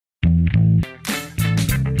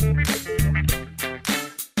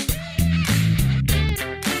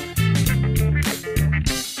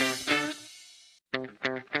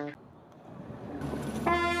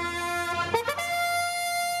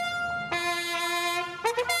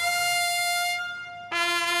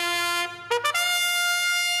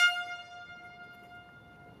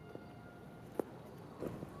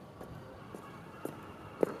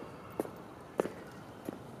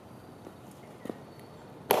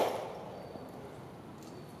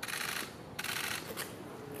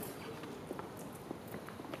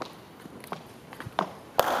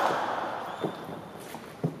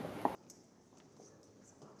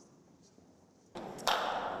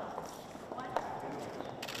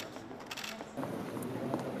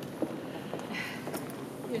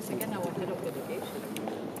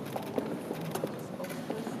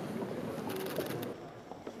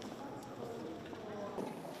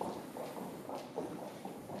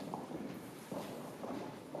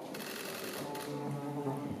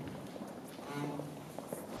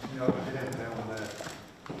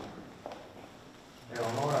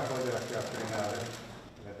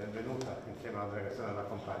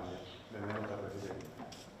Benvenuta Presidente.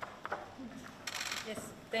 Yes,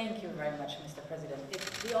 thank you very much, Mr. President.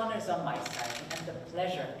 The honor is on my side and the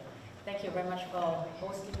pleasure. Thank you very much for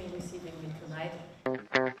hosting me, receiving me tonight.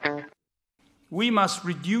 We must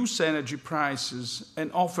reduce energy prices and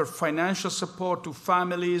offer financial support to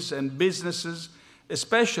families and businesses,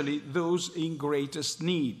 especially those in greatest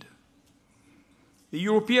need. The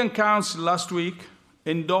European Council last week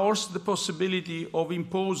endorsed the possibility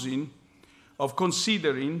of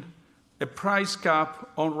considering a price cap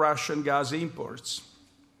on Russian gas imports.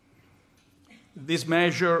 This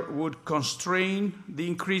measure would constrain the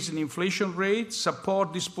increase in inflation rates,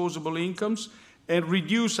 support disposable incomes, and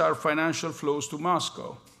reduce our financial flows to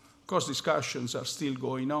Moscow. Of course, discussions are still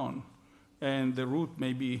going on, and the road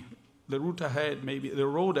ahead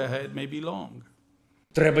may be long.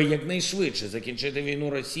 Треба якнайшвидше закінчити війну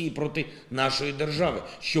Росії проти нашої держави,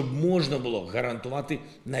 щоб можна було гарантувати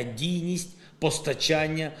надійність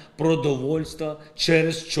постачання продовольства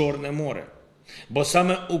через Чорне море. Бо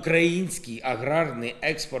саме український аграрний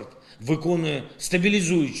експорт виконує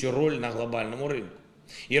стабілізуючу роль на глобальному ринку.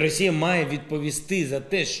 І Росія має відповісти за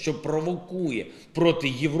те, що провокує проти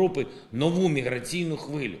Європи нову міграційну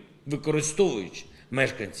хвилю, використовуючи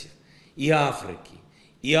мешканців і Африки,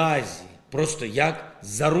 і Азії, просто як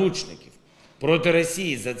заручників. Проти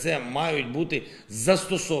Росії за це мають бути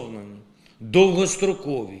застосовані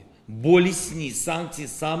довгострокові, болісні санкції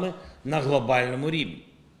саме на глобальному рівні.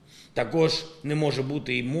 Також не може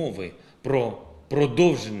бути і мови про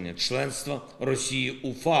продовження членства Росії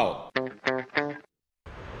у ФАО.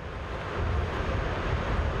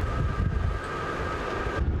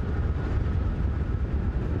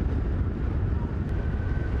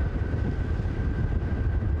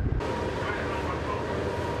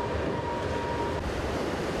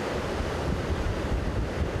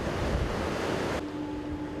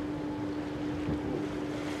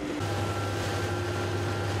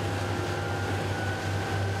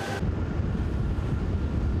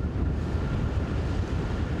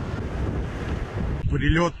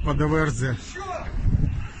 Перелет по ДВРЗ.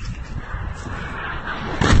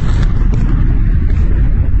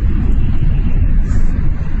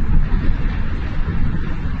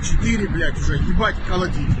 Четыре, блядь, уже, ебать,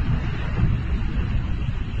 колотить.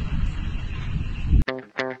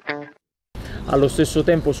 Allo stesso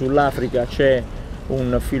tempo sull'Africa c'è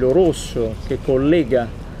un filo rosso che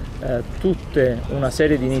collega tutte una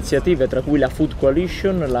serie di iniziative, tra cui la Food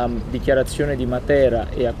Coalition, la dichiarazione di Matera,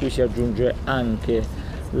 e a cui si aggiunge anche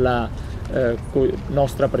la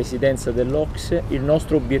nostra presidenza dell'OCSE. Il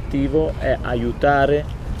nostro obiettivo è aiutare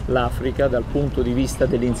l'Africa dal punto di vista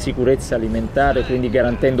dell'insicurezza alimentare, quindi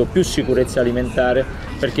garantendo più sicurezza alimentare,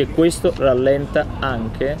 perché questo rallenta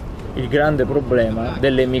anche il grande problema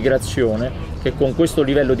dell'emigrazione, che con questo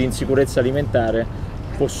livello di insicurezza alimentare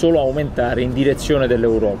può solo aumentare in direzione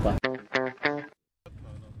dell'Europa.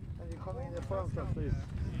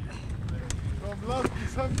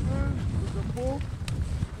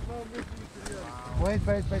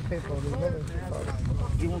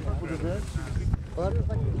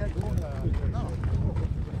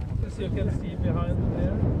 As you can see behind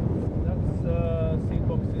there, that's seed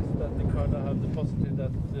boxes that the car have deposited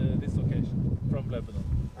at this location from Lebanon.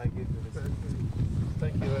 I give you this.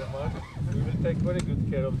 Thank you very much. We will take very good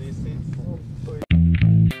care of these seeds.